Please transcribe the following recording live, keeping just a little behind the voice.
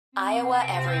Iowa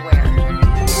Everywhere.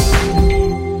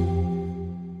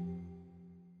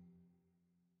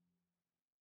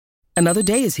 Another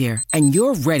day is here, and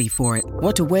you're ready for it.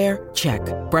 What to wear? Check.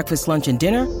 Breakfast, lunch, and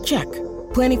dinner? Check.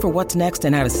 Planning for what's next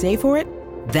and how to save for it?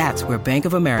 That's where Bank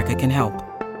of America can help.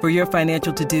 For your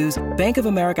financial to-dos, Bank of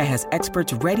America has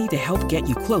experts ready to help get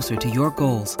you closer to your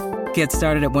goals. Get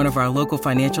started at one of our local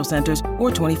financial centers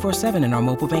or 24/7 in our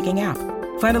mobile banking app.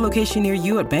 Find a location near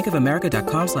you at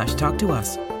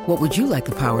bankofamerica.com/talktous. What would you like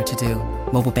the power to do?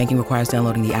 Mobile banking requires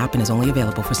downloading the app and is only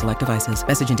available for select devices.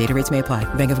 Message and data rates may apply.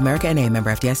 Bank of America N.A.,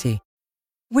 member FDIC.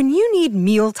 When you need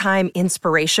mealtime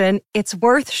inspiration, it's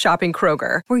worth shopping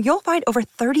Kroger, where you'll find over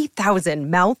 30,000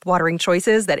 mouth-watering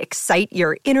choices that excite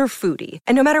your inner foodie.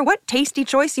 And no matter what tasty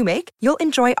choice you make, you'll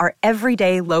enjoy our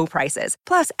everyday low prices,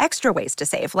 plus extra ways to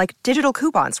save, like digital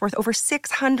coupons worth over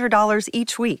 $600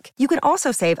 each week. You can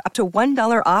also save up to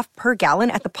 $1 off per gallon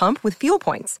at the pump with fuel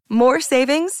points. More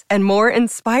savings and more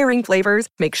inspiring flavors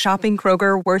make shopping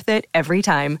Kroger worth it every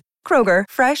time. Kroger,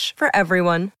 fresh for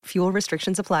everyone. Fuel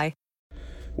restrictions apply.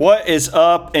 What is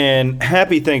up, and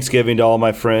happy Thanksgiving to all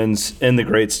my friends in the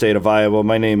great state of Iowa.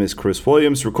 My name is Chris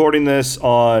Williams, recording this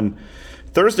on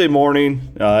Thursday morning.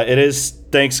 It is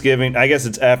Thanksgiving. I guess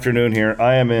it's afternoon here.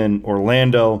 I am in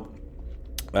Orlando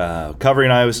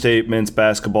covering Iowa State men's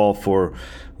basketball for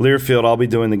Learfield. I'll be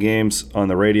doing the games on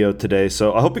the radio today,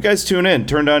 so I hope you guys tune in.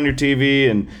 Turn down your TV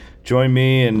and join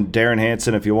me and Darren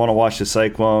Hansen if you want to watch the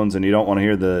Cyclones and you don't want to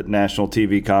hear the national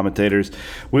TV commentators.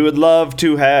 We would love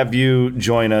to have you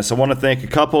join us. I want to thank a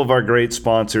couple of our great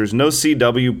sponsors. No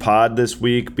CW pod this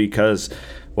week because,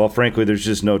 well, frankly, there's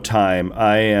just no time.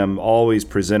 I am always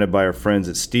presented by our friends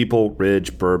at Steeple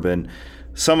Ridge Bourbon.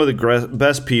 Some of the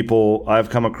best people I've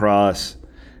come across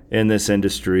in this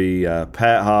industry.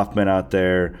 Pat Hoffman out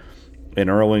there in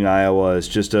Erling, Iowa, is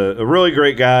just a really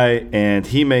great guy, and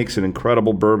he makes an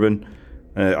incredible bourbon.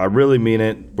 I really mean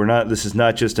it. This is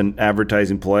not just an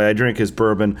advertising play. I drink his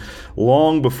bourbon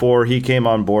long before he came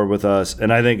on board with us,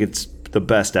 and I think it's the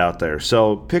best out there.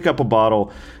 So pick up a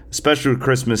bottle, especially with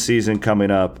Christmas season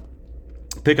coming up.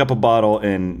 Pick up a bottle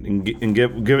and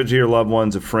give it to your loved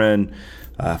ones, a friend,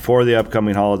 for the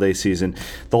upcoming holiday season.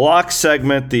 The Lock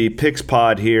segment, the Picks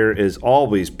Pod here, is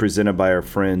always presented by our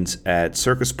friends at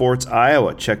Circa Sports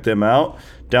Iowa. Check them out.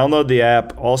 Download the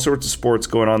app. All sorts of sports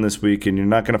going on this week, and you're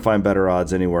not going to find better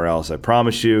odds anywhere else. I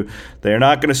promise you. They are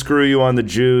not going to screw you on the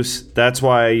juice. That's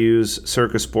why I use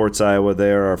Circa Sports Iowa.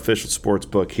 They are our official sports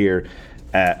book here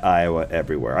at Iowa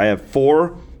Everywhere. I have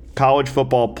 4 college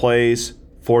football plays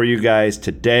for you guys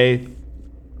today.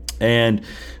 And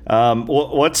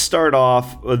let's start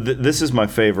off. This is my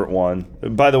favorite one.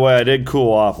 By the way, I did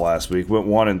cool off last week. Went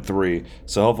 1-3.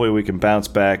 So hopefully we can bounce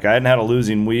back. I hadn't had a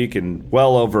losing week in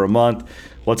well over a month.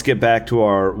 Let's get back to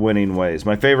our winning ways.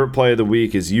 My favorite play of the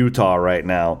week is Utah right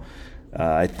now.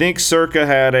 I think Circa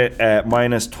had it at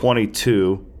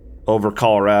 -22 over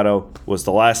Colorado. Was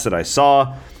the last that I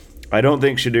saw. I don't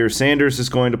think Shedeur Sanders is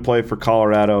going to play for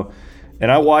Colorado. And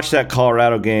I watched that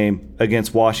Colorado game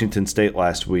against Washington State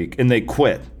last week, and they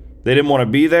quit. They didn't want to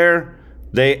be there.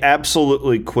 They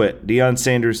absolutely quit. Deion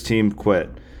Sanders' team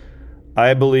quit.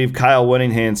 I believe Kyle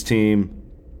Whittingham's team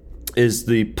is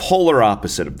the polar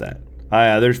opposite of that.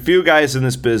 There's few guys in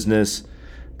this business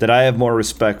that I have more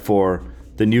respect for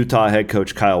than Utah head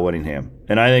coach Kyle Whittingham.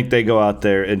 And I think they go out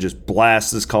there and just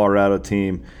blast this Colorado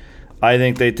team. I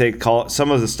think they take some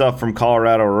of the stuff from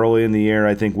Colorado early in the year.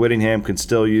 I think Whittingham can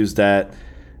still use that.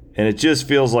 And it just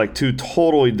feels like 2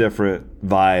 totally different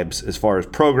vibes as far as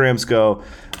programs go.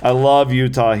 I love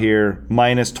Utah here,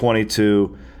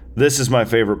 -22. This is my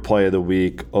favorite play of the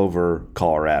week over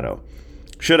Colorado.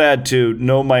 Should add to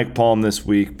no Mike Palm this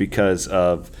week because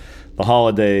of the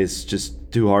holidays.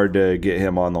 Just too hard to get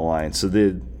him on the line. So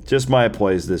just my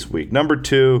plays this week. Number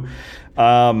 2,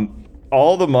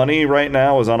 all the money right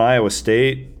now is on Iowa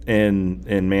State in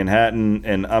Manhattan,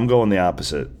 and I'm going the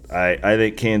opposite. I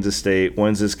think Kansas State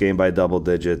wins this game by double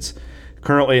digits.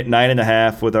 Currently at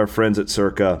 9.5 with our friends at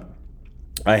Circa.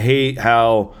 I hate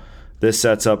how this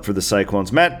sets up for the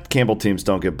Cyclones. Matt Campbell teams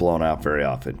don't get blown out very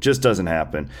often. Just doesn't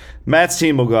happen. Matt's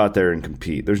team will go out there and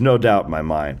compete. There's no doubt in my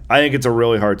mind. I think it's a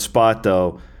really hard spot,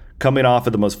 though, coming off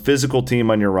of the most physical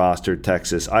team on your roster,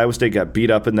 Texas. Iowa State got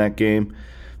beat up in that game.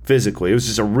 Physically. It was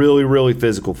just a really, really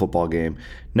physical football game.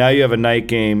 Now you have a night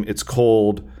game. It's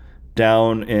cold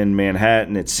down in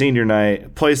Manhattan. It's senior night, a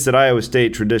place that Iowa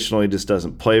State traditionally just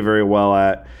doesn't play very well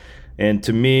at. And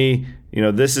to me,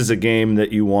 this is a game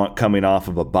that you want coming off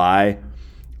of a bye.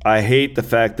 I hate the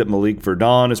fact that Malik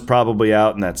Verdon is probably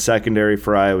out in that secondary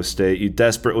for Iowa State. You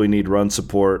desperately need run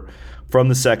support from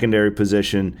the secondary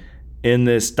position in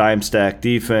this dime stack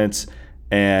defense.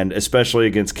 and especially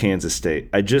against Kansas State.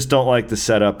 I just don't like the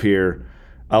setup here.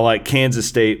 I like Kansas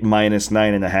State minus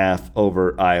 9.5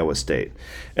 over Iowa State.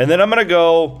 And then I'm going to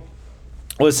go,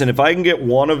 listen, if I can get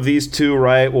one of these two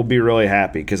right, we'll be really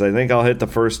happy because I think I'll hit the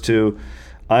first two.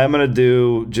 I'm going to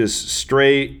do just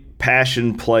straight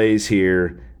passion plays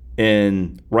here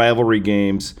in rivalry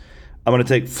games. I'm going to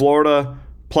take Florida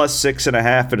plus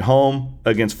 6.5 at home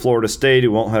against Florida State,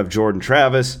 who won't have Jordan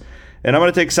Travis. And I'm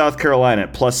going to take South Carolina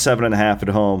at plus 7.5 at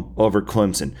home over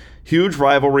Clemson. Huge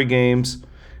rivalry games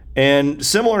and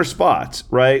similar spots,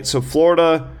 right? So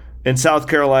Florida and South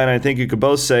Carolina, I think you could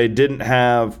both say, didn't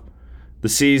have the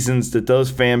seasons that those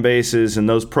fan bases and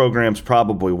those programs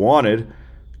probably wanted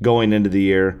going into the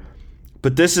year.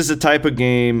 But this is a type of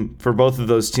game for both of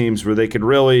those teams where they could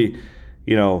really,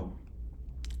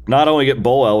 not only get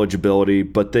bowl eligibility,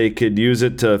 but they could use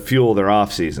it to fuel their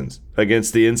off seasons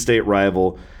against the in-state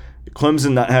rival.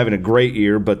 Clemson not having a great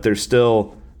year, but they're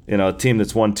still, a team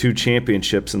that's won 2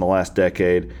 championships in the last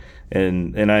decade.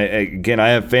 And I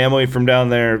have family from down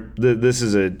there. This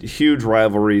is a huge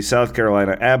rivalry. South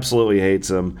Carolina absolutely hates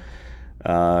them.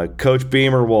 Coach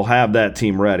Beamer will have that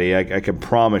team ready. I can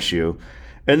promise you.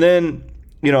 And then,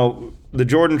 the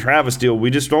Jordan Travis deal, we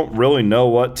just don't really know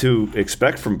what to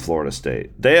expect from Florida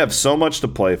State. They have so much to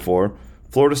play for.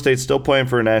 Florida State's still playing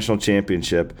for a national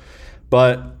championship.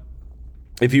 But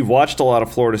if you've watched a lot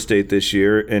of Florida State this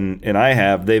year, and I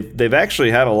have, they've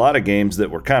actually had a lot of games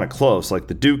that were kind of close, like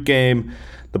the Duke game,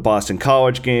 the Boston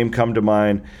College game come to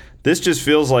mind. This just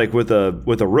feels like with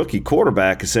a rookie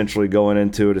quarterback essentially going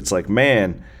into it, it's like,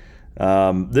 man,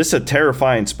 this is a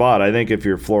terrifying spot, I think, if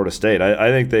you're Florida State. I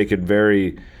think they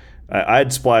could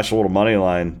I'd splash a little money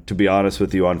line, to be honest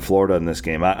with you, on Florida in this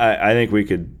game. I think we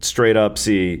could straight up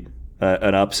see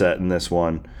an upset in this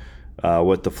one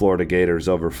with the Florida Gators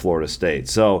over Florida State.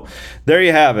 So there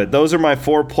you have it. Those are my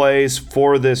 4 plays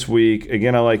for this week.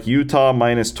 Again, I like Utah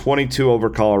minus 22 over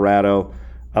Colorado.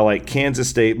 I like Kansas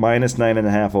State minus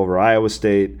 9.5 over Iowa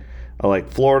State. I like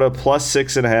Florida plus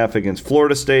 6.5 against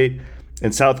Florida State,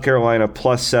 and South Carolina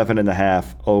plus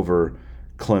 7.5 over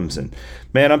Clemson.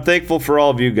 Man, I'm thankful for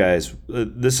all of you guys.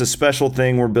 This is a special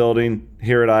thing we're building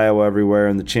here at Iowa Everywhere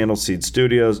in the Channel Seed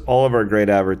Studios. All of our great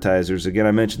advertisers. Again,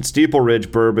 I mentioned Steeple Ridge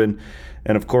Bourbon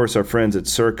and, of course, our friends at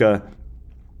Circa.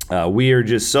 We are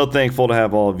just so thankful to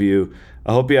have all of you.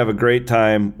 I hope you have a great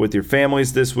time with your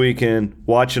families this weekend,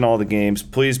 watching all the games.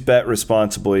 Please bet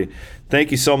responsibly.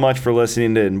 Thank you so much for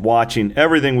listening to and watching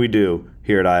everything we do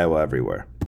here at Iowa Everywhere.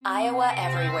 Iowa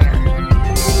Everywhere.